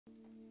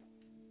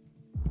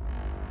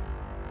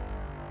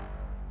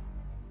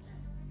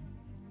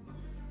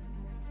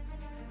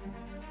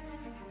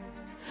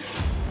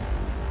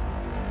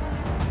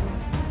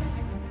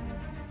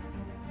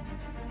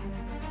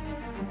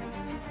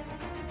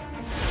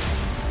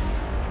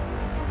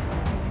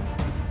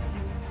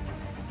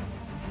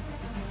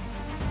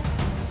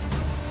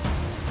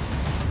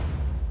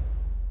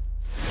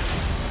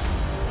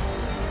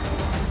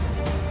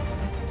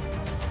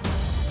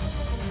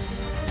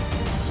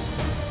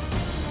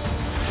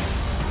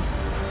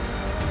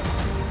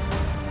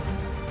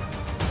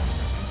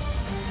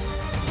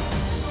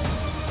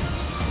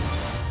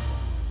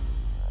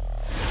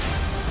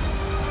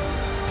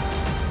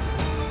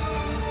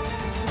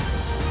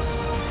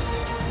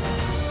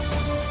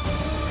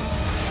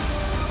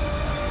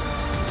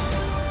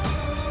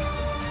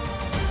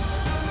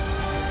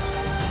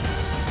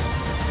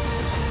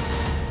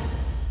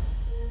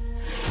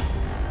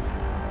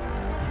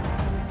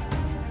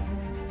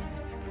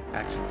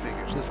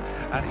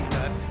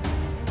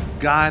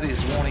God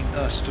is wanting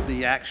us to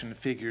be action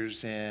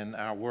figures in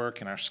our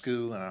work, in our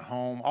school, in our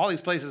home, all these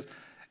places.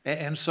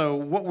 And so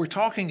what we're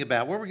talking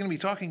about, what we're going to be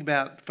talking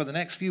about for the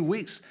next few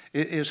weeks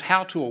is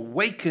how to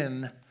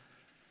awaken,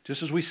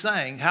 just as we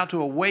sang, how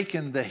to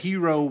awaken the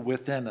hero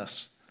within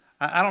us.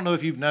 I don't know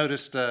if you've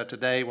noticed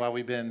today while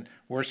we've been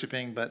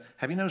worshiping, but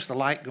have you noticed the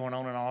light going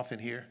on and off in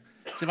here?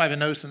 Has anybody been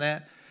noticing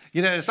that?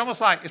 You know, it's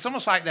almost like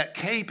that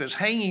cape is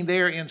hanging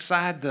there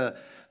inside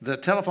the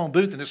telephone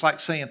booth, and it's like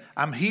saying,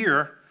 I'm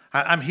here.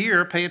 I'm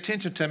here, pay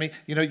attention to me.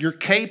 You know, your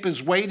cape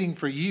is waiting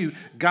for you.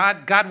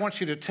 God wants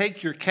you to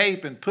take your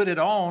cape and put it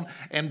on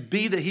and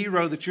be the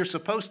hero that you're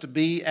supposed to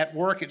be at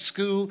work, at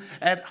school,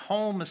 at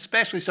home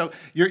especially. So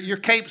your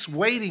cape's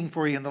waiting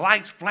for you and the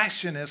light's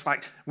flashing. And it's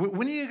like,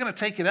 when are you going to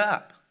take it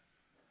up?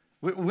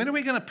 When are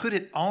we going to put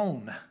it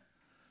on?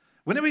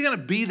 When are we going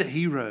to be the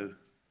hero,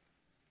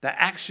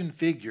 the action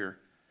figure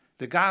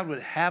that God would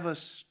have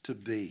us to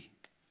be?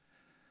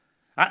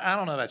 I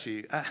don't know about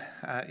you.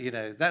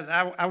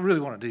 I really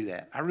want to do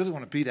that. I really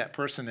want to be that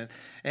person.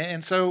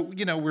 And so,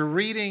 you know, we're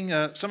reading.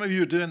 Some of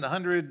you are doing the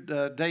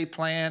 100-day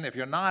plan. If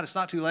you're not, it's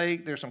not too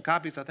late. There's some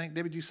copies, I think,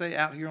 Debbie, did you say,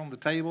 out here on the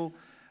table,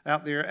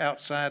 out there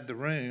outside the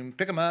room.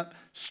 Pick them up.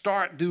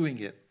 Start doing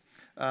it.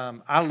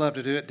 I love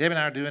to do it. Debbie and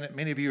I are doing it.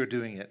 Many of you are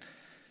doing it.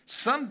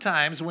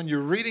 Sometimes when you're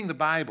reading the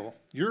Bible,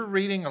 you're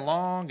reading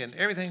along and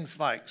everything's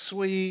like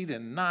sweet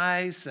and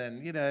nice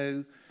and, you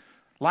know,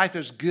 life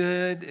is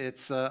good.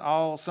 It's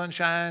all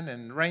sunshine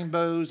and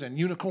rainbows and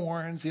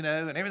unicorns, you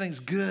know, and everything's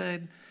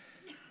good.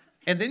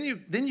 And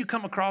then you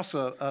come across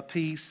a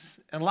piece,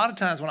 and a lot of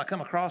times when I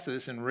come across it,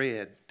 it's in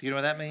red. Do you know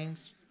what that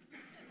means?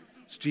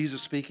 It's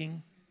Jesus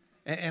speaking.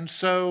 And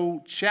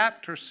so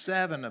chapter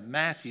 7 of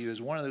Matthew is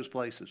one of those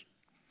places.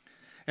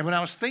 And when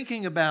I was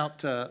thinking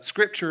about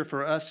Scripture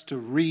for us to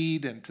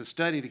read and to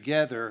study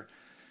together,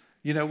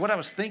 you know, what I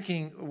was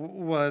thinking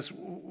was,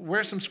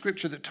 where's some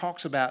Scripture that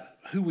talks about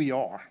who we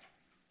are?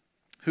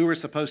 Who we're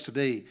supposed to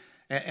be,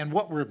 and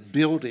what we're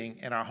building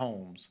in our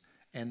homes.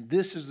 And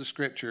this is the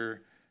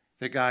scripture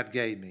that God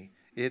gave me.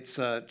 It's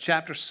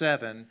chapter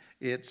 7.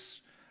 It's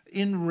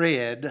in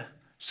red,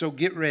 so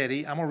get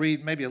ready. I'm going to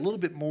read maybe a little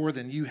bit more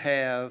than you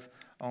have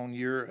on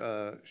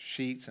your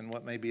sheets and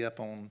what may be up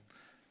on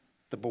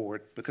the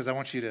board, because I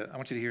want you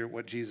to hear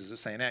what Jesus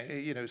is saying. Now,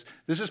 you know,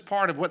 this is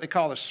part of what they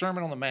call the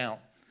Sermon on the Mount.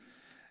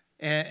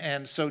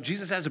 And so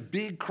Jesus has a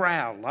big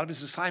crowd. A lot of his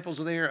disciples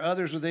are there.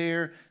 Others are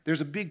there. There's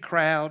a big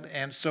crowd.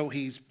 And so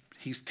he's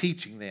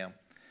teaching them.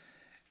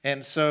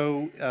 And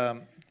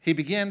so he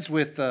begins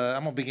with,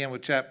 I'm going to begin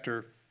with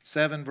chapter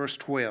 7, verse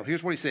 12.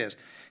 Here's what he says.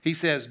 He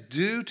says,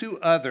 do to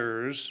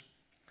others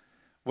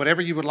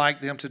whatever you would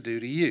like them to do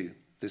to you.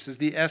 This is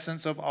the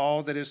essence of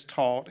all that is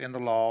taught in the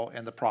law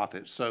and the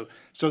prophets. So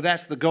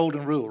that's the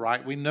golden rule,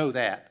 right? We know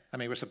that. I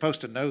mean, we're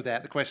supposed to know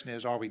that. The question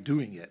is, are we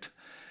doing it?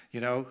 You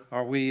know,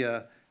 are we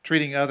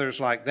treating others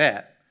like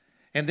that?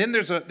 And then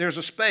there's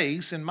a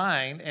space in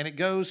mine, and it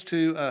goes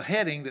to a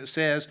heading that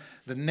says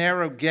the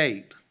narrow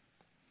gate.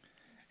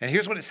 And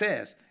here's what it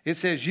says. It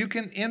says you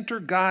can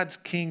enter God's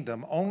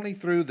kingdom only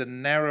through the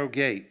narrow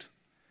gate.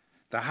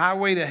 The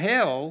highway to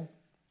hell,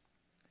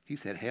 he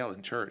said hell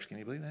in church, can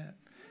you believe that?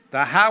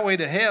 The highway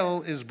to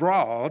hell is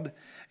broad,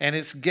 and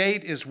its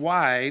gate is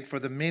wide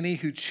for the many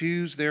who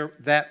choose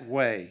that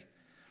way.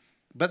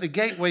 But the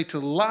gateway to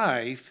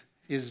life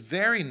is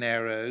very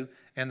narrow,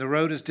 and the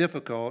road is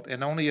difficult,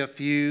 and only a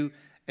few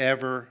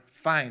ever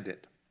find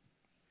it.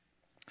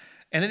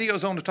 And then he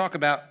goes on to talk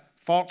about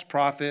false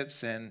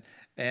prophets, and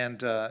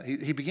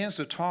he begins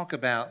to talk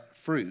about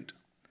fruit.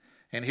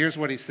 And here's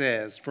what he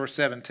says, verse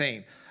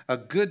 17. A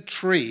good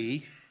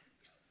tree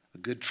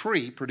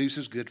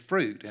produces good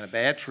fruit, and a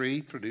bad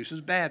tree produces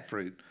bad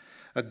fruit.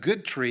 A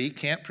good tree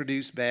can't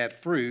produce bad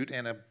fruit,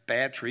 and a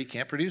bad tree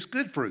can't produce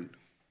good fruit.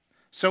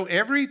 So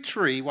every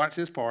tree, watch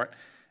this part,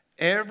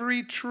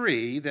 every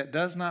tree that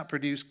does not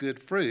produce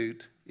good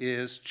fruit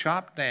is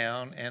chopped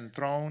down and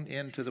thrown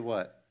into the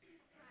what?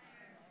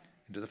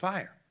 Into the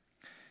fire.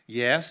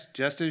 Yes,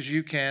 just as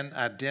you can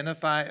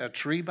identify a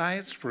tree by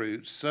its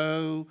fruit,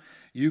 so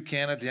you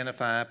can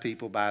identify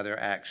people by their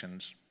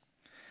actions.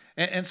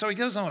 And so he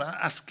goes on.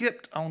 I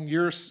skipped on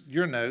your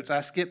notes.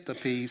 I skipped a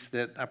piece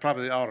that I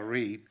probably ought to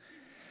read,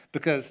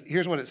 because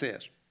here's what it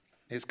says.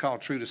 It's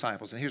called True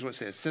Disciples. And here's what it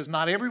says. It says,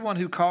 not everyone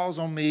who calls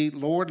on me,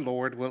 Lord,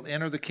 Lord, will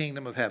enter the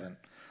kingdom of heaven.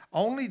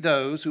 Only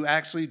those who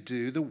actually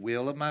do the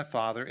will of my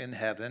Father in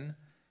heaven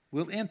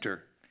will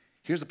enter.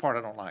 Here's the part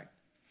I don't like.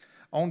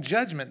 On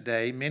judgment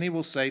day, many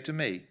will say to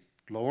me,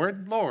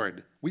 Lord,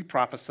 Lord, we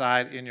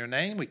prophesied in your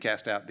name. We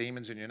cast out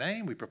demons in your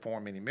name. We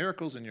performed many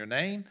miracles in your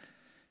name.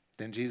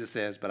 Then Jesus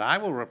says, but I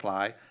will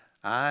reply,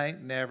 I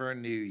never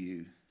knew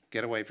you.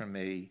 Get away from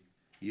me,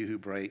 you who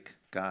break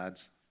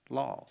God's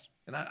laws.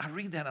 And I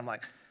read that and I'm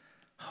like,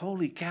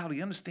 holy cow, do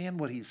you understand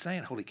what he's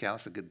saying? Holy cow,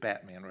 that's a good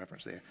Batman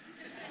reference there.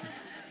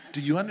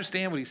 Do you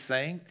understand what he's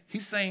saying?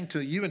 He's saying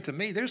to you and to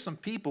me, there's some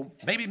people,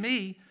 maybe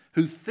me,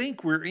 who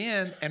think we're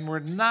in and we're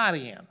not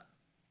in.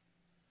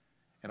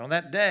 And on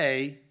that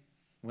day,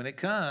 when it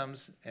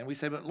comes and we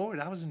say, but Lord,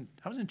 I was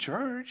in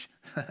church.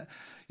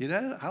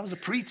 I was a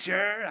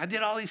preacher. I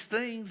did all these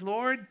things,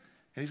 Lord.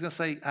 And he's going to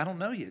say, I don't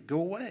know you. Go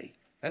away.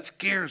 That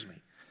scares me.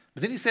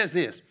 But then he says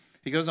this.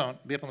 He goes on,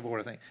 be up on the board,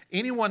 I think.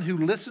 Anyone who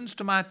listens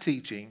to my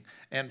teaching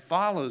and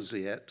follows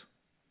it,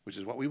 which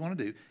is what we want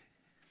to do,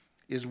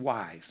 is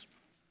wise.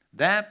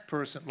 That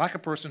person, like a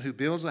person who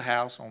builds a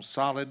house on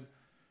solid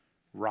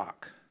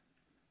rock.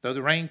 Though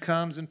the rain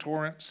comes in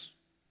torrents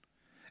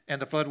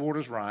and the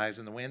floodwaters rise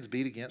and the winds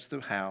beat against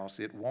the house,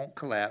 it won't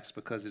collapse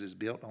because it is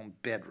built on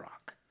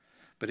bedrock.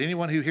 But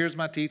anyone who hears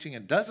my teaching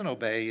and doesn't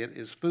obey it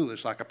is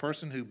foolish, like a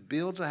person who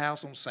builds a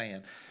house on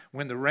sand.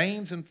 When the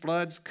rains and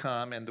floods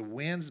come and the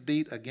winds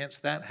beat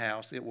against that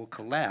house, it will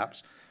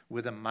collapse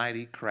with a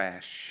mighty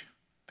crash.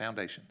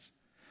 Foundations.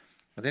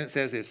 And then it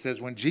says this. It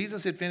says, when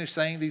Jesus had finished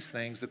saying these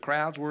things, the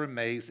crowds were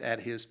amazed at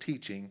his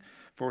teaching,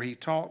 for he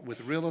taught with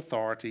real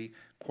authority,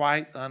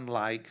 quite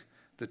unlike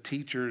the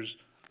teachers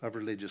of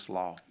religious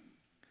law.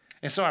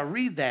 And so I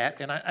read that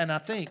and I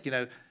think,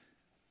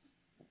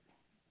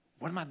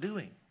 what am I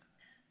doing?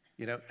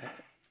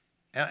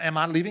 Am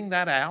I leaving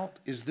that out?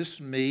 Is this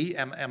me?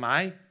 Am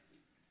I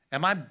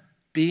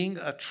being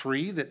a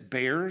tree that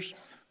bears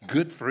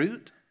good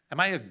fruit? Am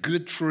I a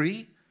good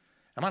tree?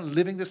 Am I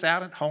living this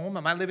out at home?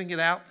 Am I living it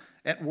out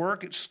at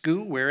work, at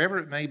school, wherever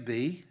it may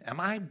be? Am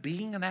I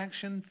being an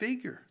action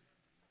figure?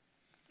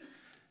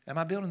 Am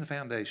I building the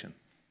foundation?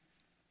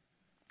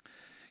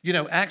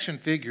 Action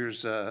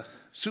figures,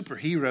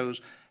 superheroes,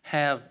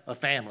 have a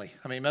family.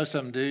 I mean, most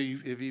of them do.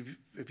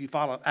 If you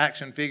follow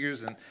action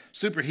figures and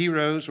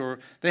superheroes, or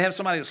they have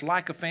somebody that's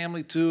like a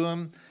family to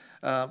them.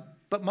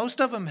 But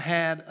most of them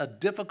had a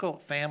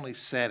difficult family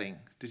setting.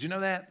 Did you know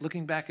that?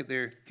 Looking back at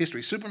their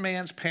history.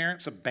 Superman's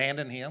parents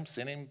abandoned him,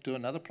 sent him to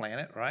another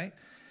planet, right?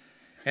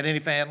 And then he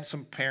found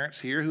some parents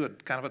here who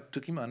had kind of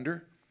took him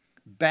under.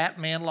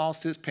 Batman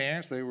lost his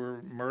parents. They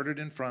were murdered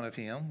in front of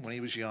him when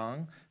he was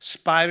young.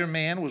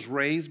 Spider-Man was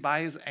raised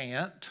by his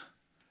aunt.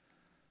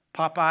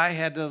 Popeye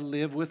had to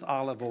live with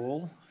olive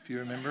oil, if you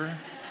remember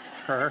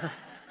her.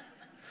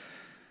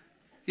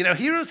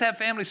 Heroes have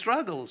family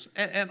struggles,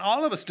 and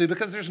all of us do,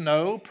 because there's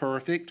no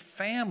perfect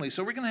family.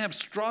 So we're going to have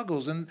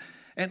struggles, and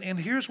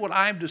here's what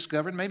I've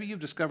discovered. Maybe you've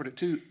discovered it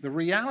too. The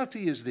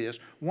reality is this.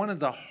 One of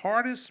the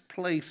hardest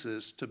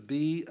places to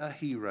be a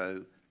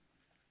hero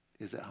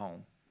is at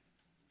home.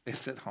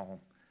 It's at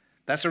home.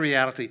 That's a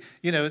reality.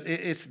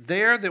 It's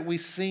there that we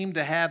seem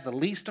to have the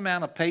least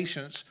amount of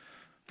patience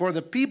for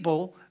the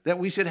people that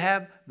we should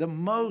have the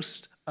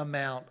most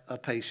amount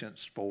of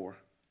patience for.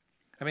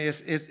 I mean,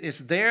 it's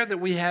there that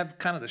we have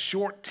kind of the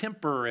short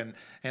temper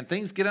and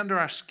things get under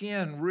our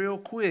skin real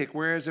quick,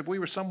 whereas if we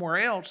were somewhere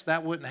else,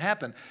 that wouldn't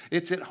happen.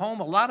 It's at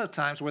home a lot of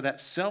times where that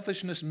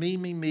selfishness,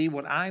 me,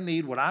 what I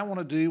need, what I want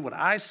to do, what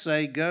I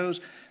say goes,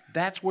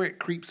 that's where it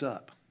creeps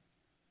up.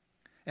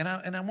 And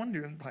I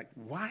wonder,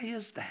 why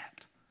is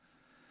that?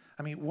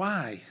 I mean,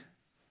 why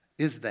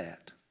is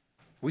that?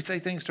 We say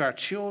things to our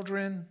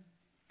children,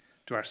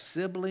 to our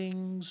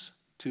siblings,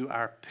 to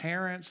our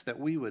parents that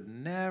we would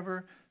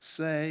never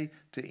say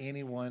to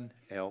anyone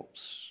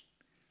else.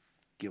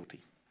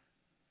 Guilty.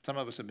 Some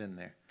of us have been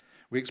there.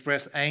 We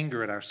express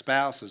anger at our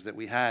spouses that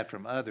we hide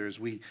from others.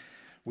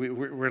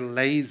 We're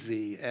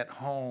lazy at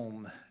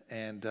home,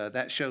 and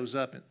that shows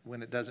up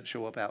when it doesn't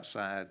show up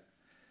outside.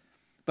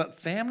 But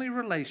family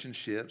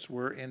relationships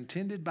were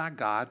intended by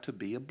God to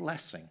be a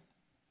blessing.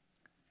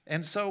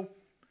 And so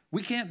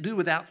we can't do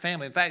without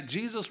family. In fact,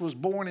 Jesus was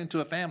born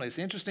into a family. It's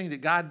interesting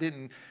that God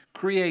didn't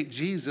create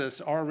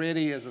Jesus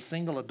already as a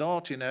single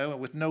adult, and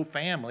with no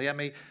family. I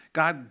mean,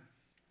 God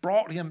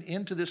brought him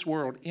into this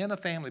world in a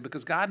family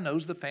because God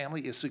knows the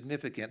family is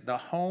significant. The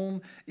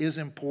home is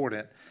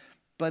important.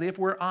 But if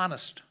we're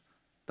honest,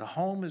 the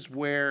home is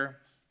where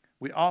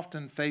we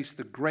often face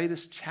the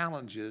greatest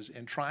challenges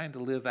in trying to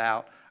live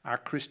out our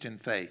Christian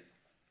faith.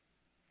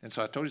 And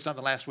so I told you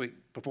something last week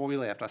before we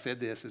left. I said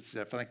this.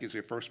 I think it's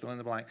your first fill in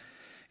the blank.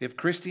 If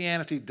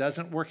Christianity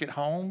doesn't work at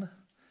home,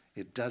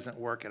 it doesn't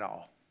work at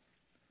all.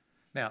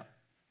 Now,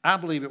 I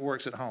believe it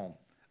works at home.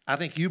 I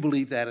think you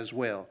believe that as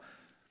well.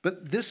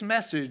 But this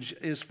message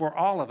is for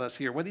all of us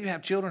here. Whether you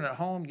have children at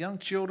home, young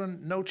children,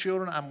 no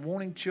children, I'm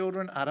wanting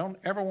children. I don't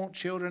ever want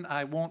children.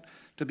 I want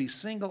to be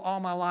single all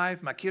my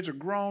life. My kids are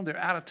grown. They're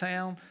out of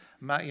town.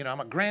 I'm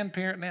a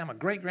grandparent now. I'm a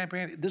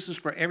great-grandparent. This is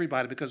for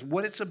everybody because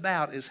what it's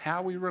about is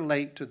how we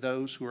relate to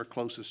those who are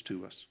closest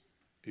to us.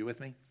 Are you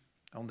with me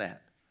on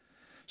that?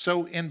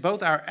 So in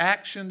both our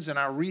actions and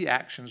our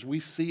reactions, we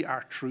see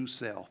our true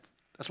self.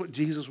 That's what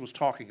Jesus was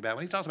talking about.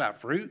 When he talks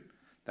about fruit,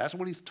 that's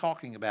what he's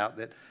talking about,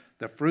 that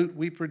the fruit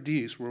we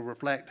produce will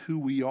reflect who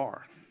we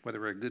are, whether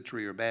we're a good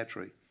tree or a bad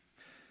tree.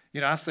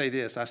 I say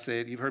this.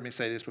 You've heard me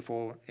say this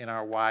before in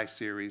our Why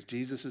series.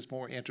 Jesus is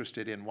more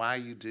interested in why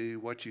you do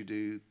what you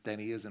do than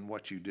he is in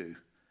what you do.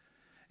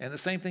 And the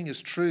same thing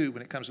is true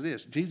when it comes to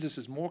this. Jesus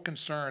is more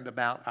concerned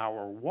about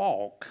our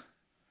walk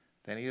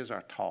than he is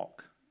our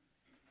talk.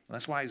 And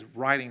that's why he's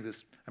writing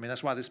this.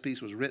 That's why this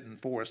piece was written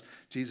for us.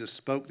 Jesus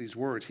spoke these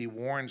words. He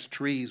warns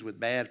trees with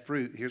bad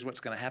fruit. Here's what's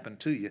going to happen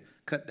to you.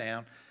 Cut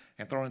down.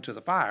 and thrown into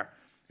the fire.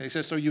 And he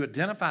says, so you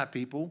identify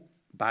people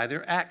by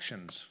their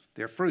actions,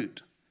 their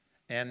fruit.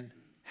 And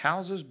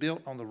houses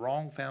built on the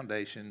wrong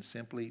foundation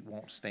simply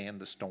won't stand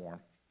the storm.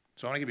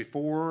 So I want to give you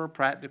 4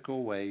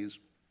 practical ways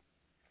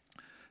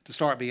to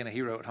start being a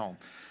hero at home.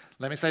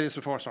 Let me say this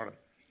before I start.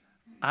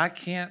 I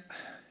can't,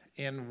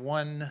 in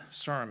one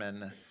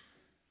sermon,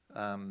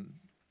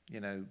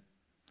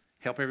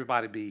 help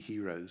everybody be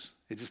heroes.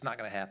 It's just not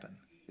going to happen.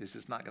 It's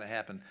just not going to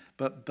happen.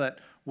 But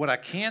what I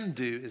can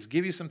do is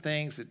give you some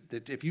things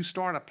that if you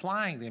start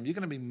applying them, you're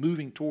going to be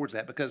moving towards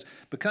that, because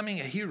becoming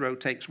a hero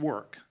takes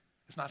work.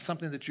 It's not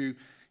something that you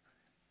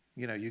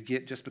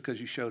get just because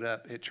you showed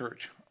up at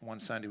church one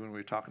Sunday when we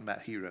were talking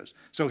about heroes.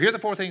 So here are the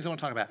 4 things I want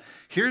to talk about.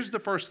 Here's the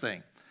first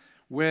thing.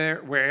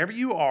 Wherever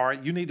you are,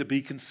 you need to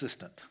be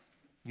consistent.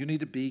 You need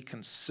to be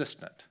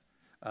consistent.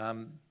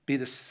 Be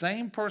the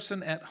same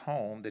person at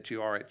home that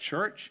you are at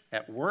church,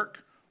 at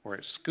work, or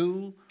at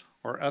school,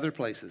 or other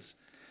places.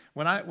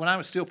 When I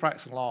was still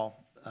practicing law,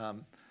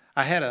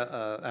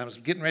 I was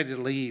getting ready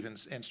to leave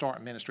and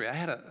start ministry. I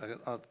had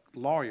a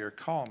lawyer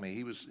call me.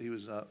 He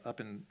was up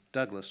in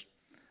Douglas.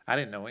 I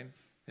didn't know him.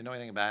 Didn't know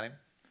anything about him.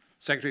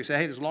 Secretary said,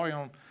 "Hey, there's a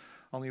lawyer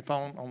on the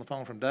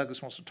phone from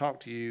Douglas, wants to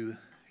talk to you.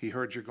 He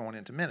heard you're going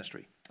into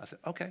ministry." I said,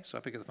 "Okay." So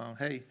I pick up the phone.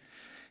 Hey,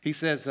 he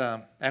says,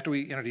 after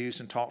we introduced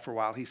and talked for a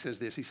while, he says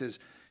this. He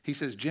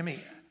says, "Jimmy,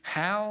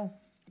 how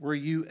were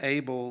you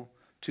able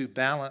to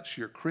balance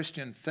your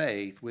Christian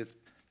faith with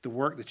the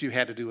work that you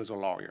had to do as a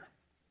lawyer?"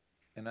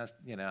 And I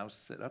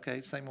said,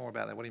 "Okay, say more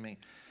about that. What do you mean?"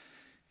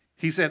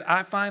 He said,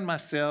 "I find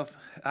myself,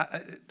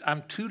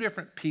 I'm 2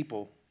 different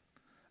people.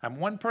 I'm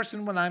one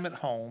person when I'm at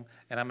home,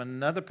 and I'm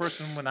another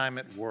person when I'm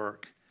at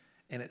work,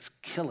 and it's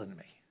killing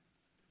me."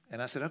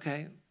 And I said,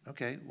 okay,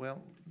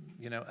 well,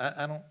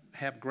 I don't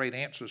have great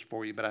answers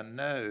for you, but I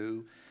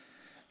know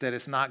that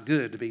it's not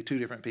good to be 2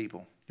 different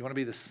people. You want to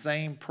be the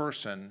same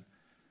person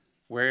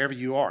wherever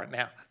you are.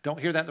 Now, don't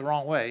hear that the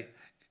wrong way.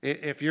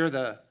 If you're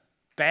the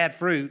bad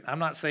fruit, I'm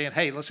not saying,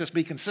 hey, let's just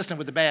be consistent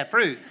with the bad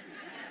fruit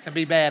and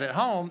be bad at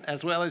home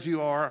as well as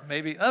you are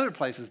maybe other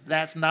places.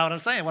 That's not what I'm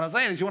saying. What I'm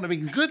saying is you want to be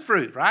good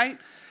fruit, right?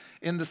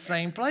 In the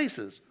same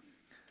places.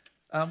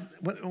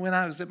 When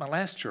I was at my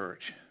last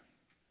church,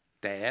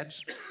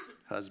 dads,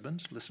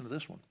 husbands, listen to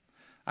this one.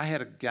 I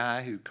had a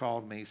guy who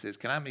called me, says,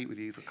 "Can I meet with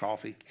you for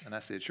coffee?" And I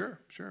said, sure,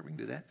 we can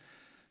do that.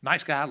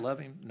 Nice guy, love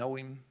him, know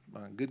him,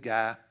 good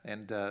guy.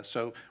 And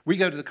so we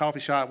go to the coffee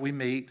shop, we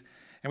meet,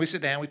 and we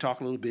sit down, we talk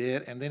a little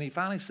bit, and then he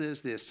finally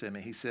says this to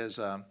me. He says,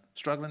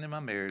 "Struggling in my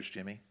marriage,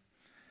 Jimmy.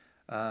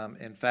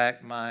 In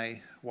fact,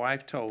 my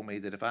wife told me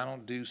that if I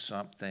don't do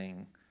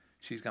something,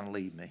 she's going to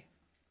leave me.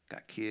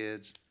 Got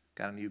kids,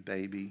 got a new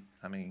baby.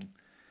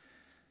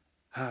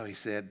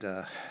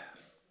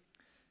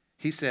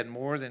 He said,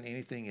 more than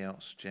anything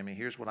else, Jimmy,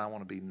 here's what I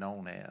want to be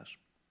known as.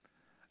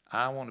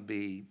 I want to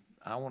be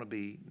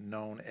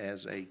known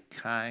as a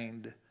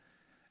kind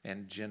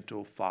and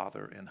gentle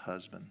father and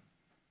husband."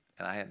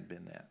 And I hadn't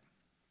been that.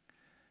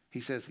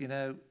 He says,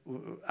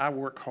 I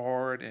work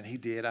hard, and he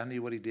did. I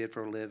knew what he did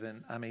for a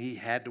living. He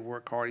had to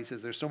work hard. He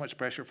says, there's so much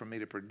pressure for me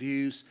to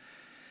produce.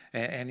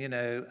 And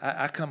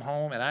I come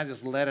home and I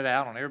just let it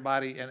out on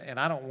everybody, and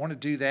I don't want to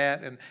do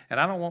that. And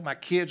I don't want my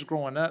kids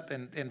growing up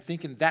and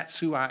thinking that's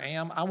who I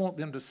am. I want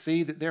them to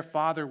see that their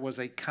father was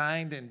a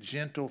kind and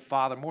gentle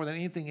father. More than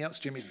anything else,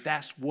 Jimmy,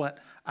 that's what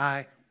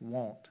I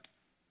want.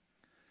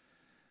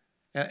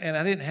 And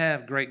I didn't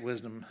have great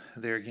wisdom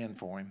there again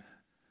for him,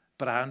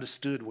 but I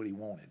understood what he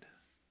wanted.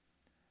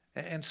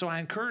 And so I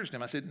encouraged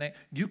him. I said,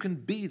 you can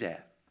be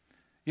that.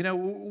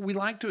 We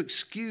like to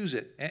excuse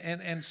it.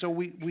 And so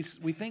we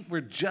think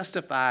we're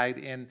justified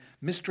in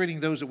mistreating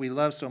those that we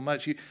love so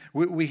much.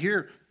 We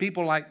hear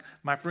people like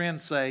my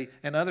friends say,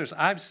 and others,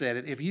 I've said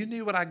it, if you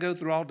knew what I go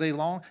through all day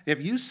long,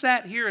 if you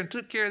sat here and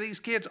took care of these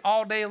kids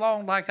all day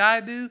long like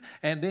I do,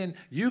 and then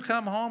you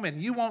come home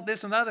and you want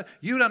this and the other,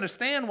 you'd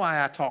understand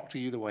why I talk to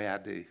you the way I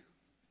do.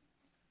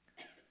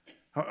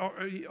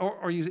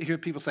 Or you hear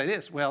people say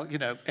this, well,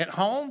 at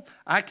home,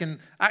 I can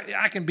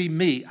be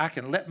me. I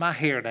can let my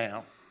hair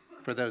down.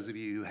 For those of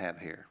you who have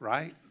hair,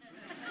 right?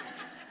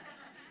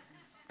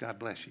 God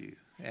bless you.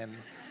 And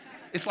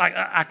it's like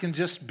I can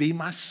just be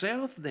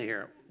myself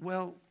there.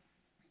 Well,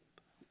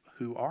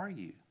 who are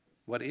you?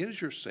 What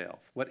is yourself?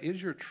 What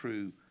is your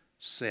true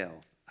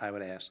self, I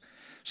would ask.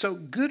 So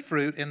good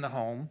fruit in the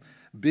home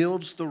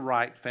builds the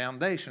right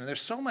foundation. And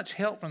there's so much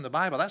help from the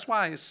Bible. That's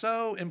why it's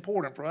so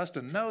important for us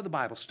to know the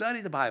Bible,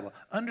 study the Bible,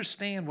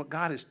 understand what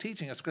God is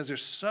teaching us, because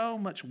there's so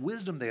much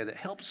wisdom there that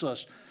helps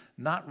us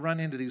not run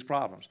into these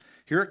problems.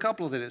 Here are a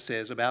couple that it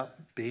says about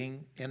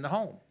being in the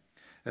home.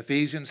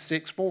 Ephesians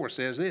 6:4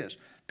 says this,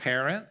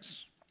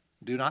 "Parents,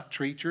 do not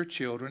treat your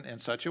children in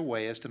such a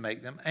way as to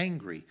make them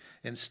angry.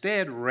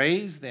 Instead,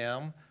 raise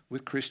them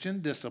with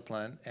Christian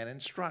discipline and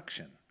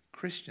instruction."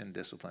 Christian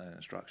discipline and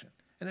instruction.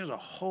 And there's a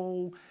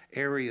whole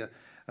area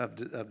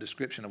of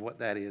description of what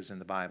that is in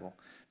the Bible.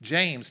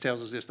 James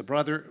tells us this. The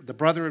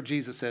brother of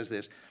Jesus says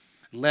this,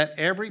 "Let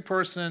every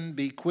person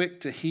be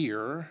quick to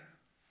hear,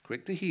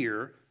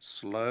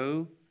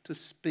 slow to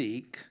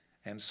speak,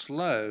 and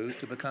slow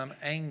to become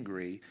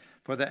angry,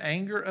 for the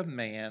anger of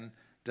man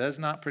does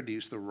not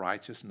produce the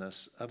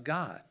righteousness of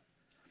God.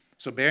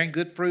 So bearing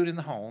good fruit in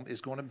the home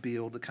is going to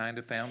build the kind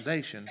of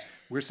foundation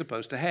we're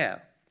supposed to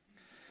have.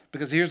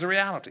 Because here's the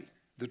reality.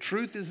 The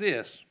truth is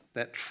this,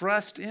 that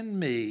trust in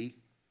me,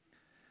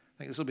 I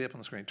think this will be up on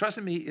the screen, trust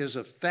in me is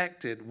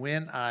affected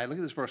when I, look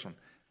at this first one,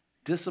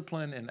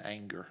 discipline and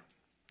anger.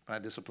 When I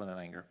discipline and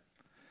anger.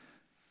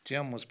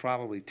 Jim was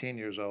probably 10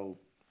 years old.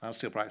 I was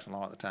still practicing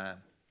law at the time.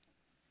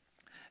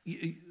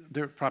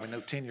 There are probably no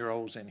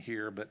 10-year-olds in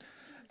here, but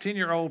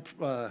 10-year-old,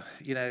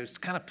 is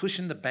kind of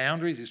pushing the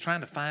boundaries. He's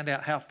trying to find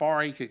out how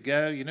far he could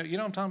go. You know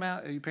what I'm talking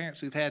about? You parents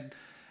who've had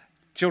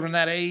children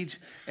that age.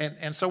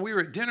 And so we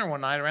were at dinner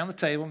one night around the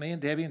table, me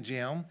and Debbie and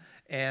Jim,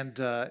 and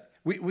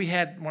we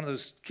had one of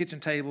those kitchen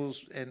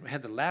tables and we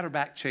had the ladder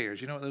back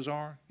chairs. You know what those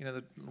are? You know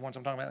the ones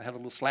I'm talking about that have the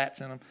little slats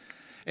in them.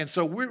 And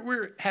so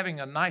we're having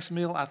a nice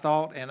meal, I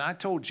thought, and I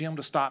told Jim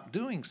to stop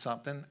doing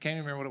something. Can't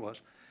even remember what it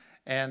was.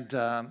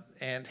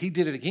 And he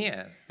did it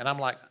again. And I'm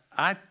like,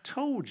 I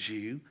told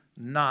you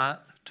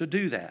not to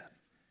do that.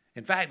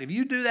 In fact, if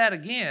you do that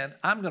again,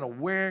 I'm going to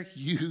wear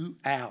you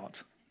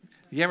out.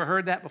 You ever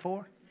heard that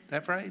before,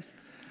 that phrase?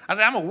 I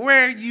said, I'm going to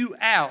wear you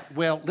out.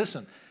 Well,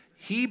 listen,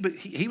 he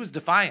was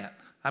defiant.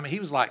 I mean, he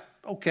was like,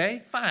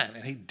 okay, fine.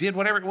 And he did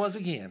whatever it was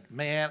again.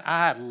 Man,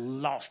 I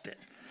lost it.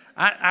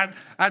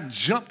 I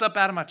jumped up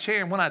out of my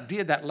chair, and when I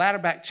did, that ladder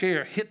back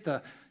chair hit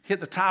the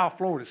tile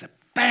floor. It said,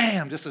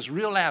 bam, just as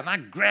real loud. And I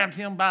grabbed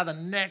him by the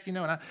neck, and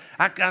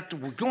I got to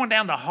going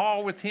down the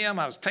hall with him.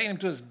 I was taking him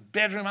to his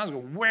bedroom. I was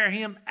going to wear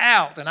him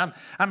out. And I'm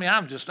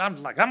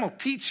like, I'm going to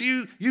teach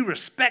you. You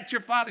respect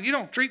your father. You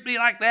don't treat me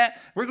like that.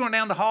 We're going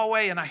down the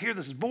hallway, and I hear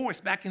this voice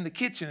back in the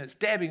kitchen. It's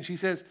Debbie, and she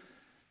says,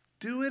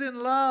 do it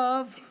in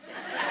love.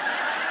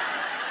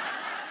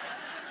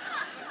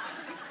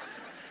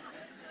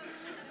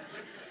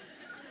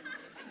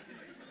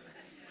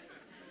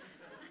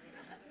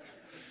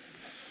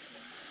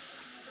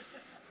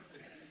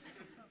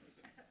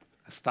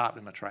 Stopped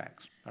in my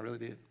tracks. I really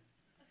did.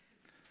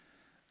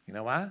 You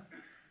know why?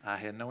 I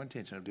had no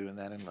intention of doing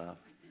that in love.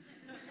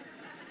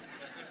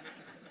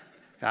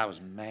 I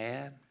was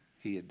mad.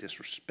 He had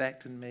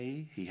disrespected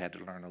me. He had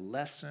to learn a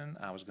lesson.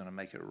 I was going to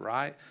make it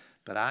right.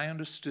 But I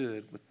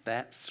understood with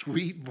that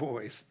sweet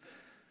voice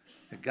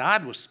that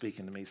God was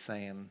speaking to me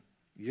saying,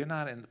 you're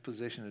not in the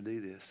position to do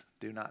this.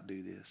 Do not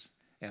do this.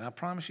 And I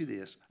promise you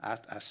this.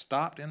 I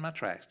stopped in my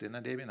tracks, didn't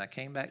I, Debbie? And I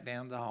came back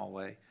down the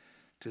hallway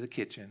to the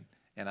kitchen.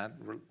 And I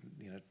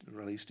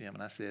released him,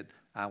 and I said,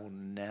 I will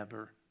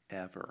never,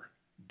 ever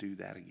do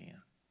that again,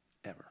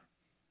 ever.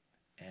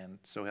 And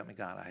so help me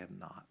God, I have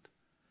not.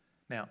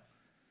 Now,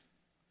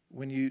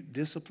 when you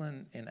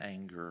discipline in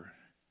anger,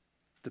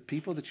 the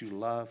people that you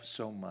love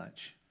so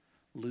much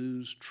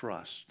lose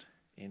trust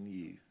in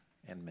you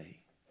and me.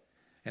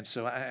 And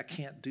so I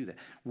can't do that.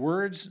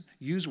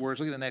 Use words,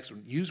 look at the next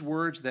one. Use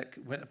words that,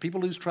 when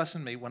people lose trust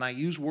in me, when I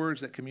use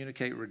words that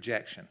communicate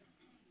rejection.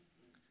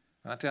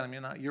 And I tell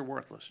them, you're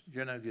worthless.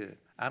 You're no good.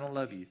 I don't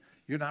love you.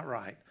 You're not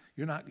right.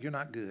 You're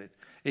not good.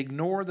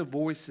 Ignore the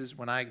voices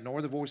when I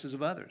ignore the voices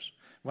of others.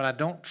 When I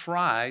don't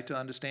try to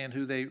understand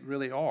who they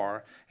really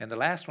are. And the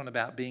last one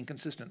about being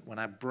consistent, when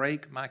I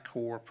break my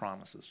core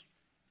promises.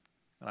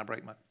 When I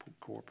break my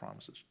core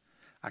promises.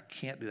 I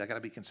can't do that. I got to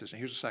be consistent.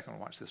 Here's the second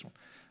one. Watch this one.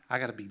 I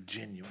got to be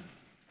genuine.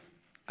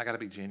 I got to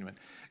be genuine.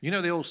 You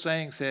know the old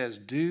saying says,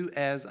 do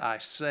as I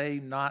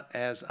say, not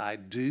as I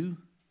do.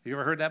 You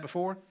ever heard that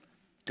before?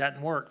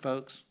 Doesn't work,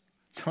 folks.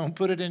 Don't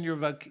put it in your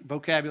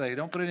vocabulary.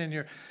 Don't put it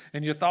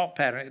in your thought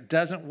pattern. It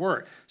doesn't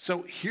work.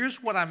 So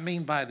here's what I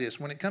mean by this.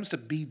 When it comes to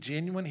be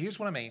genuine, here's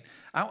what I mean.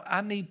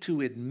 I need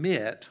to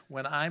admit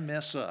when I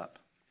mess up,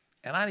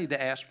 and I need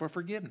to ask for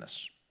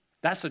forgiveness.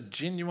 That's a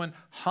genuine,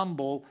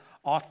 humble,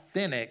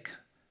 authentic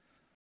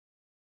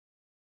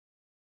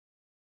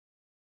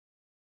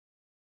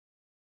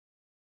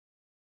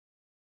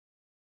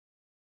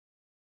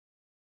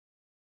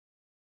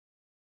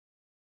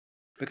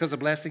because a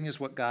blessing is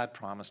what God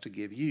promised to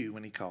give you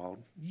when he called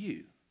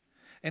you.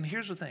 And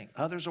here's the thing.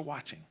 Others are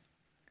watching.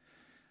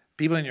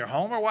 People in your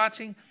home are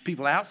watching.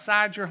 People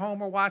outside your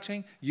home are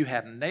watching. You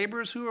have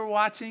neighbors who are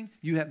watching.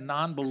 You have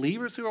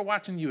non-believers who are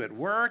watching you at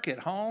work, at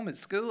home, at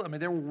school. I mean,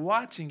 they're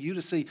watching you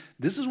to see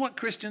this is what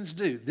Christians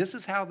do. This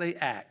is how they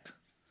act.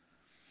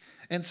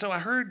 And so I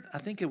heard, I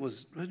think it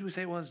was, who did we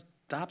say it was?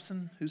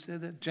 Dobson who said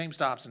that? James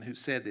Dobson who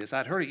said this.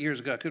 I'd heard it years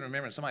ago. I couldn't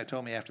remember. Somebody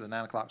told me after the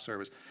 9 o'clock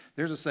service.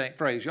 There's a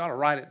phrase. You ought to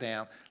write it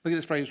down. Look at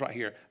this phrase right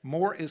here.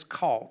 More is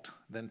caught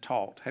than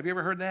taught. Have you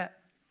ever heard that?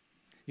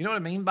 You know what I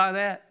mean by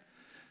that?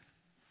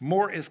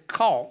 More is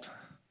caught.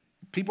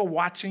 People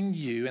watching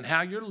you and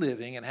how you're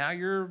living and how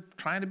you're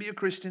trying to be a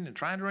Christian and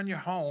trying to run your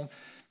home.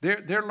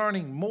 They're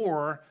learning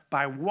more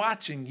by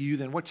watching you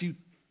than what you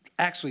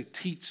actually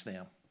teach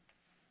them.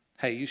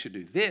 Hey, you should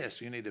do this.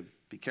 You need to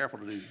be careful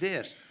to do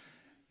this.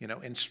 You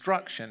know,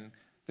 instruction,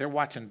 they're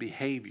watching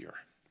behavior.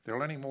 They're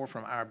learning more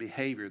from our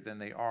behavior than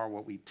they are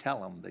what we tell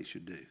them they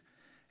should do.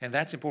 And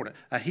that's important.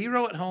 A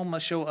hero at home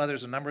must show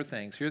others a number of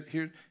things.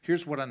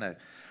 Here's what I know.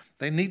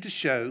 They need to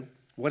show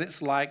what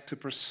it's like to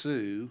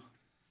pursue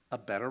a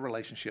better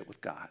relationship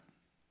with God.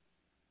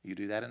 You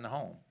do that in the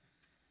home.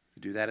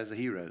 You do that as a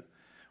hero.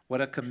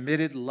 What a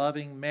committed,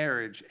 loving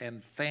marriage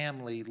and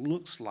family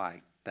looks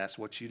like, that's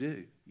what you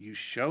do. You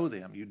show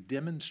them. You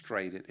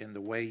demonstrate it in the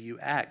way you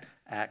act.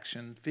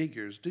 Action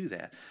figures do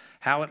that.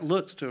 How it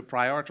looks to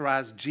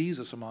prioritize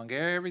Jesus among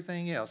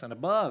everything else and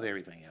above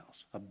everything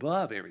else.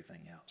 Above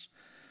everything else.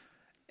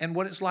 And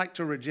what it's like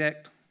to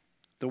reject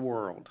the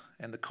world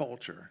and the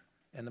culture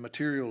and the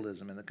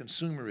materialism and the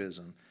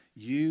consumerism.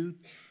 You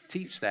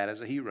teach that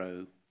as a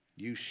hero.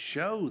 You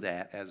show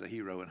that as a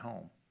hero at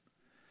home.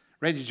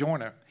 Reggie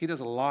Joyner, he does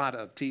a lot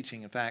of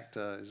teaching. In fact,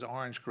 his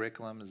Orange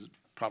curriculum is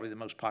probably the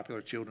most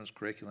popular children's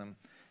curriculum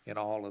in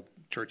all of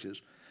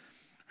churches.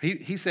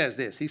 He says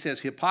this. He says,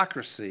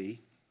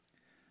 hypocrisy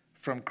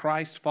from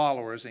Christ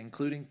followers,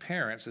 including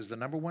parents, is the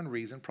number one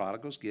reason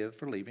prodigals give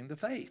for leaving the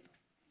faith.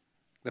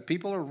 The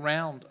people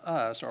around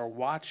us are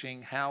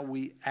watching how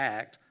we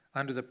act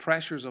under the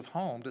pressures of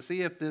home to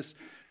see if this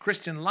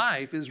Christian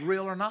life is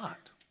real or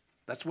not.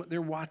 That's what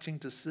they're watching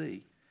to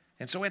see.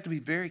 And so we have to be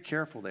very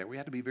careful there. We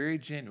have to be very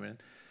genuine.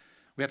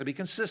 We have to be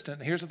consistent.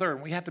 And here's the third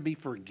one. We have to be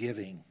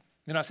forgiving.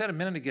 You know, I said a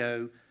minute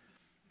ago,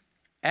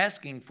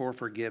 asking for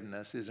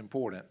forgiveness is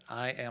important.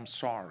 I am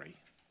sorry.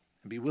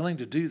 And be willing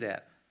to do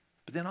that.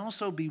 But then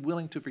also be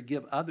willing to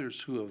forgive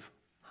others who have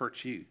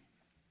hurt you.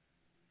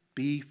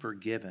 Be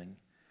forgiving.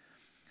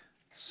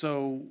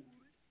 So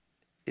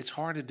it's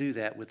hard to do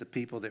that with the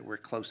people that we're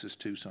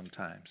closest to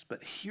sometimes.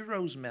 But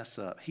heroes mess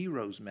up.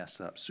 Heroes mess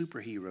up.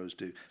 Superheroes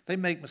do. They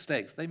make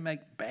mistakes. They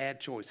make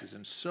bad choices,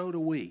 and so do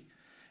we.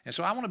 And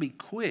so I want to be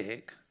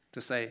quick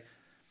to say,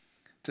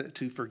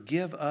 to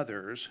forgive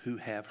others who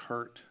have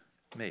hurt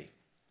me.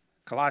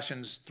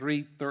 Colossians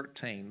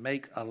 3:13,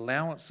 make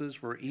allowances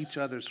for each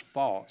other's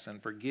faults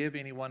and forgive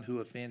anyone who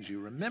offends you.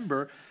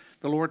 Remember,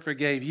 the Lord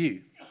forgave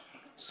you,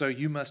 so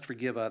you must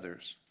forgive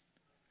others.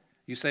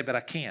 You say, but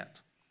I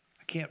can't.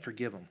 I can't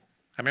forgive them.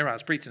 I remember I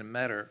was preaching in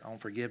Metter on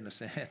forgiveness,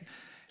 and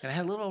I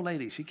had a little old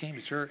lady. She came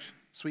to church,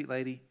 sweet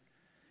lady,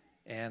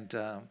 and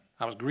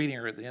I was greeting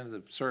her at the end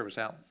of the service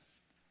out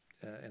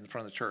in the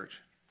front of the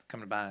church,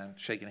 coming by and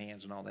shaking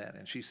hands and all that.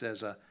 And she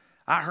says,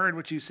 I heard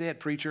what you said,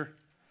 preacher,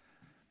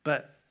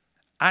 but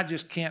I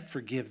just can't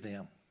forgive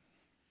them.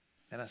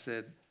 And I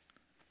said,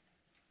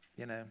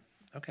 you know,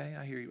 okay,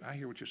 I hear you. I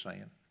hear what you're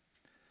saying.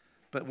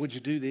 But would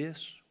you do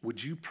this?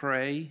 Would you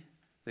pray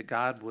that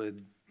God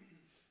would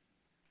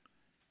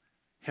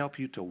help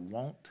you to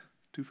want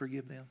to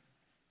forgive them?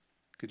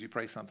 Could you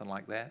pray something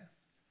like that?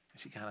 And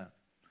she kind of,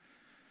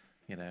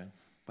 you know,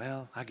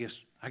 well, I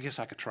guess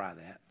I could try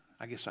that.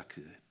 I guess I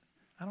could.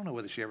 I don't know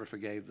whether she ever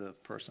forgave the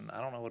person. I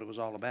don't know what it was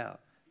all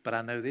about. But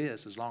I know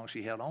this, as long as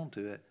she held on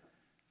to it,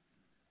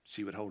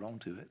 she would hold on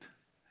to it,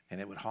 and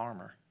it would harm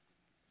her.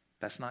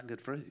 That's not good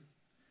fruit.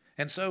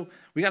 And so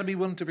we got to be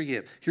willing to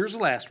forgive. Here's the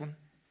last one.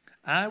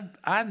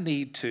 I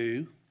need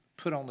to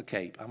put on the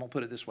cape. I'm going to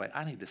put it this way.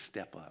 I need to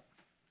step up.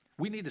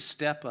 We need to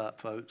step up,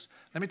 folks.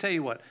 Let me tell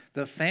you what.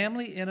 The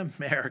family in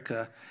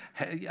America,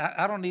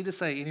 I don't need to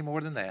say any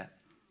more than that.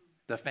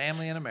 The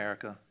family in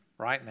America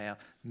right now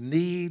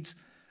needs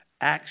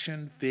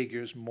action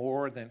figures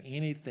more than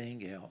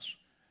anything else.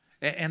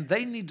 And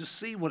they need to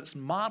see what it's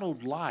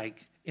modeled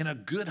like in a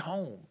good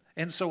home.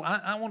 And so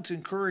I want to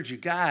encourage you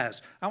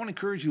guys. I want to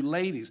encourage you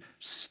ladies.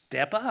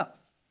 Step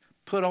up.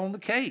 Put on the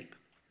cape.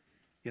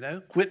 You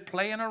know, quit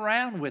playing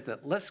around with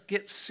it. Let's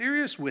get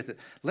serious with it.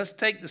 Let's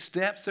take the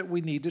steps that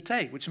we need to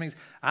take, which means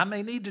I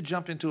may need to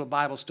jump into a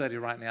Bible study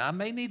right now. I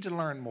may need to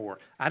learn more.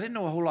 I didn't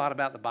know a whole lot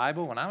about the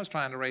Bible when I was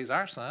trying to raise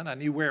our son. I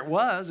knew where it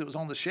was. It was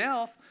on the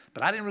shelf,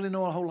 but I didn't really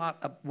know a whole lot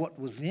of what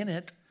was in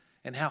it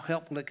and how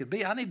helpful it could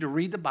be. I need to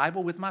read the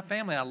Bible with my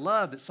family. I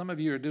love that some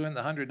of you are doing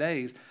the 100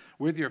 days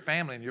with your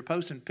family and you're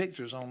posting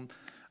pictures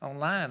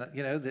online,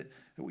 you know, that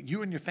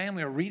you and your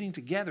family are reading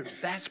together.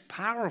 That's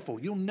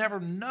powerful. You'll never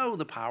know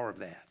the power of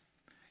that.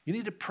 You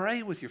need to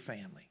pray with your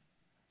family.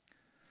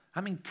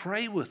 I mean,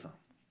 pray with them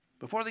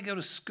before they go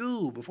to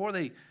school, before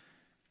they,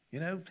 you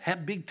know,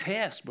 have big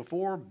tests,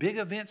 before big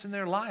events in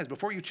their lives,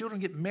 before your children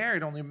get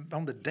married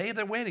on the day of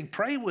their wedding.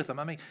 Pray with them.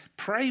 I mean,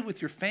 pray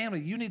with your family.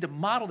 You need to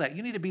model that.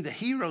 You need to be the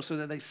hero so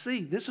that they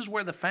see this is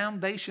where the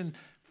foundation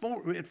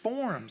it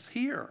forms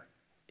here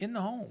in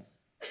the home.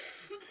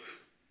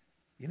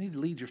 You need to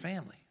lead your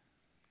family.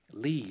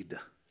 Lead,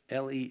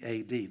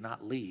 L-E-A-D,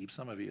 not leave.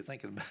 Some of you are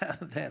thinking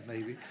about that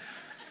maybe.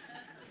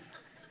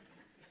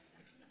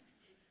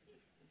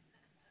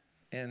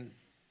 And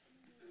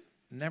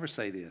never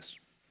say this.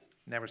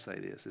 Never say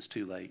this. It's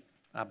too late.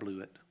 I blew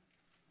it.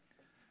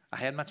 I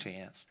had my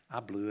chance. I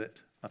blew it.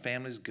 My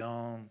family's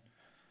gone.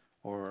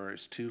 Or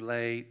it's too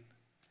late.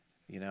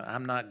 You know,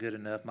 I'm not good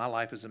enough. My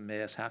life is a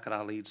mess. How could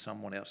I lead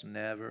someone else?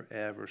 Never,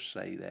 ever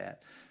say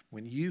that.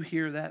 When you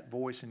hear that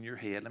voice in your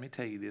head, let me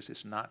tell you this.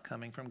 It's not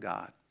coming from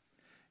God.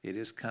 It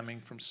is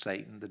coming from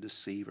Satan, the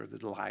deceiver,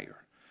 the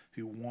liar,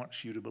 who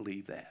wants you to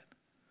believe that.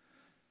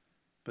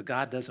 But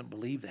God doesn't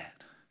believe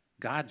that.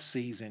 God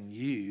sees in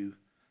you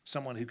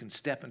someone who can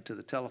step into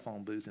the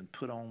telephone booth and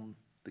put on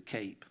the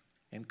cape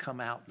and come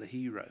out the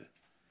hero.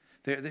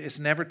 It's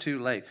never too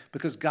late,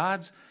 because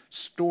God's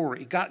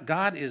story,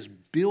 God is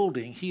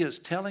building, he is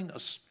telling a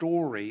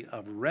story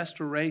of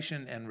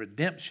restoration and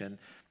redemption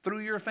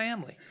through your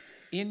family,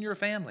 in your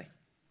family.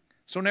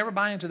 So never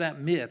buy into that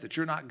myth that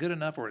you're not good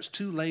enough or it's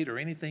too late or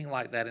anything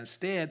like that.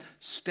 Instead,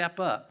 step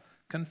up,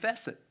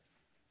 confess it.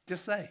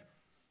 Just say,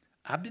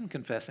 I've been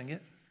confessing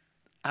it.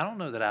 I don't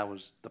know that I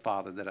was the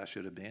father that I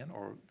should have been,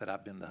 or that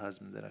I've been the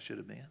husband that I should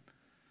have been.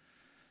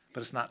 But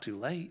it's not too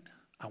late.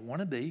 I want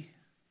to be.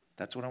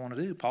 That's what I want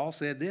to do. Paul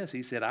said this.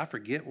 He said, I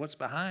forget what's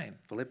behind,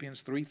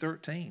 Philippians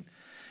 3:13,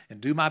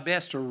 and do my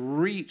best to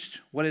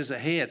reach what is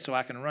ahead so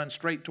I can run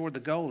straight toward the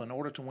goal in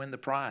order to win the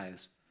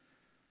prize.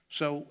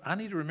 So I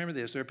need to remember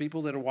this. There are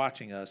people that are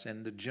watching us,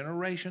 and the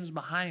generations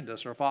behind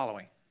us are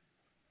following.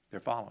 They're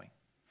following.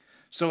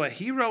 So a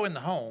hero in the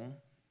home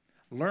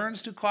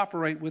learns to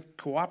cooperate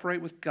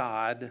with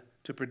God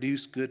to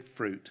produce good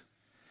fruit.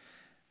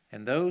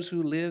 And those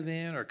who live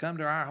in or come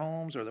to our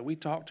homes, or that we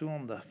talk to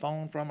on the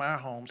phone from our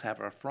homes, have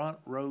a front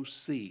row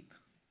seat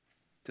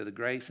to the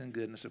grace and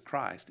goodness of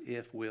Christ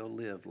if we'll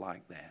live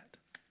like that.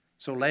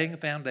 So laying a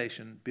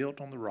foundation built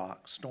on the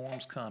rock,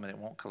 storms come and it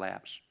won't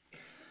collapse.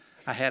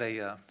 I had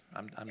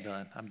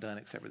I'm done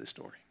except for this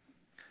story.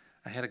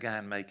 I had a guy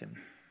in Macon,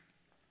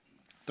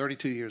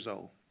 32 years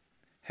old,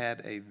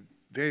 had a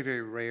very,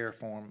 very rare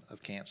form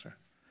of cancer.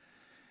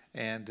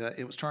 And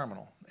it was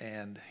terminal.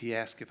 And he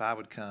asked if I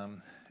would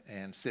come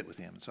and sit with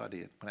him. And so I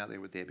did. Went out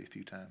there with Debbie a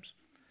few times.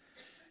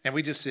 And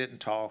we just sit and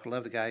talk. I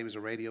love the guy. He was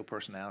a radio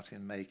personality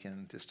in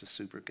Macon, just a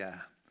super guy.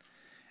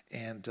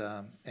 And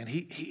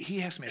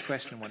he asked me a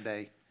question one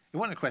day. It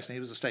wasn't a question. It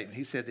was a statement.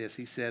 He said this.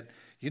 He said,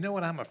 you know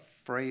what I'm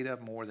afraid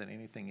of more than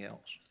anything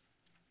else?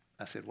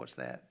 I said, what's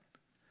that?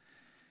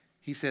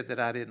 He said that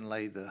I didn't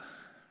lay the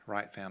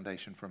right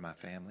foundation for my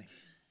family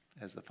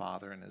as the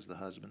father and as the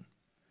husband.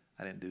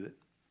 I didn't do it.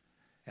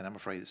 And I'm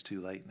afraid it's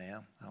too late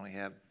now. I only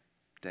have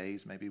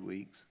days, maybe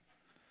weeks.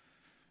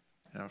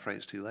 And I'm afraid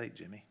it's too late,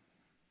 Jimmy.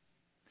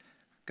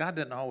 God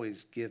doesn't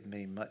always give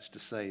me much to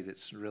say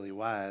that's really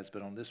wise,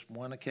 but on this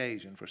one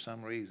occasion, for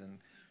some reason,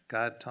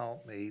 God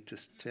told me to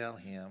tell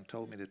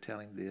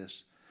him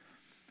this.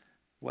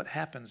 What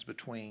happens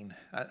between,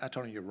 I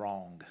told him you're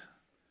wrong.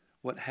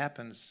 What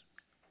happens,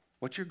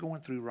 what you're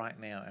going through right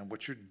now and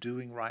what you're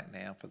doing right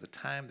now for the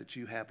time that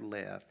you have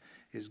left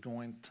is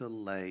going to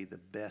lay the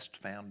best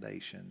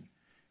foundation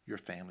your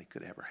family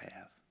could ever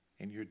have.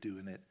 And you're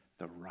doing it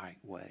the right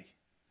way.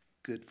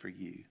 Good for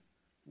you.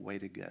 Way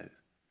to go.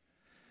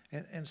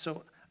 And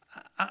so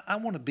I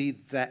want to be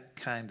that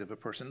kind of a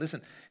person.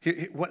 Listen,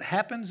 what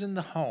happens in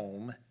the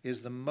home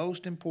is the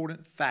most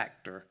important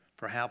factor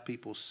for how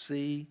people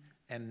see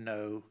and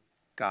know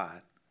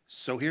God.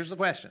 So here's the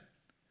question.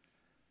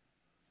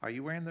 Are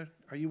you wearing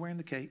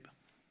the cape?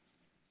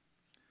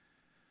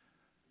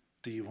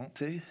 Do you want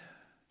to? Do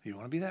you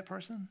want to be that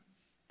person?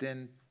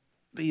 Then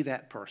be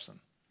that person.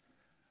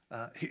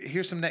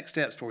 Here's some next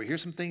steps for you.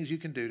 Here's some things you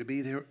can do to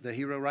be the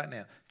hero right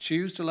now.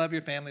 Choose to love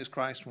your family as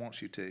Christ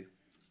wants you to.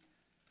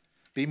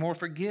 Be more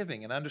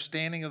forgiving and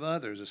understanding of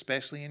others,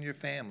 especially in your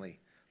family.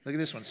 Look at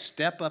this one.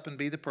 Step up and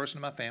be the person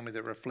in my family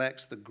that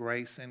reflects the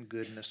grace and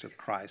goodness of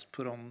Christ.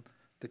 Put on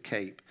the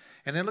cape.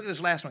 And then look at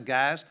this last one,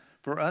 guys.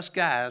 For us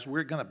guys,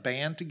 we're going to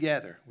band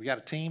together. We got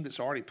a team that's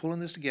already pulling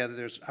this together.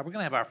 We're going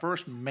to have our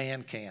first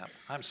man camp.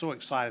 I'm so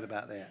excited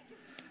about that.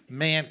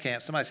 Man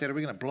camp. Somebody said, are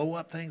we going to blow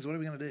up things? What are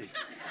we going to do?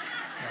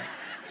 Right.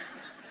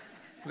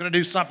 We're going to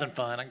do something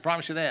fun. I can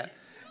promise you that.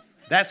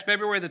 That's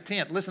February the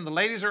 10th. Listen, the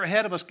ladies are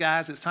ahead of us,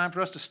 guys. It's time for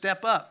us to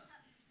step up.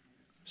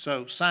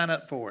 So sign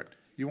up for it.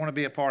 You want to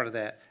be a part of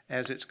that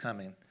as it's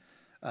coming.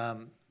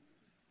 Hard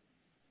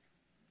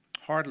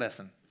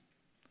lesson.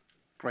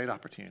 Great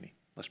opportunity.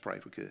 Let's pray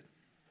if we could.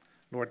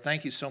 Lord,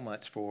 thank you so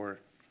much for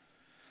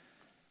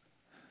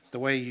the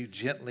way you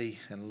gently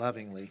and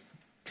lovingly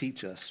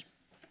teach us.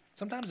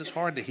 Sometimes it's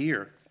hard to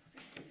hear.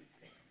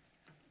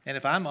 And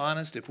if I'm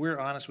honest, if we're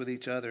honest with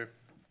each other,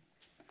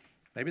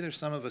 maybe there's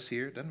some of us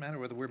here, it doesn't matter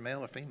whether we're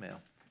male or female,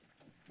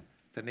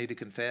 that need to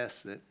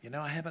confess that,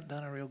 I haven't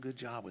done a real good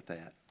job with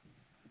that.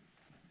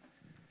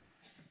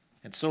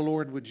 And so,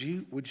 Lord, would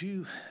you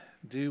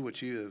do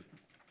what you have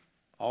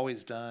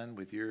always done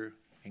with your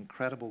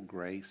incredible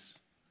grace?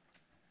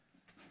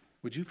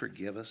 Would you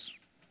forgive us?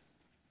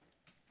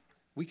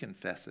 We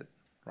confess it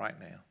right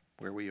now,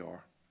 where we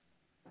are.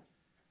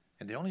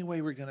 And the only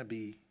way we're going to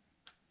be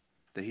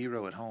the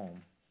hero at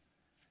home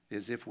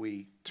is if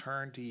we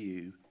turn to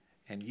you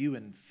and you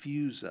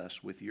infuse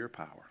us with your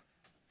power.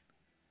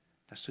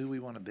 That's who we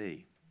want to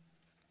be.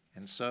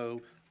 And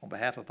so, on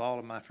behalf of all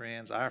of my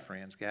friends, our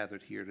friends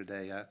gathered here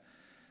today,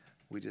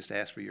 we just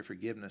ask for your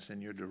forgiveness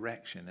and your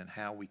direction and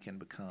how we can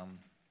become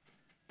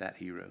that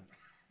hero.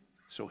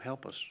 So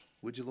help us,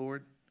 would you,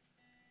 Lord?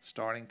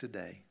 Starting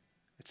today,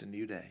 it's a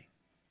new day,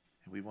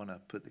 and we want to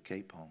put the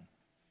cape on.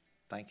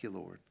 Thank you,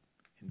 Lord.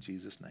 In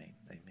Jesus' name,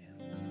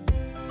 amen.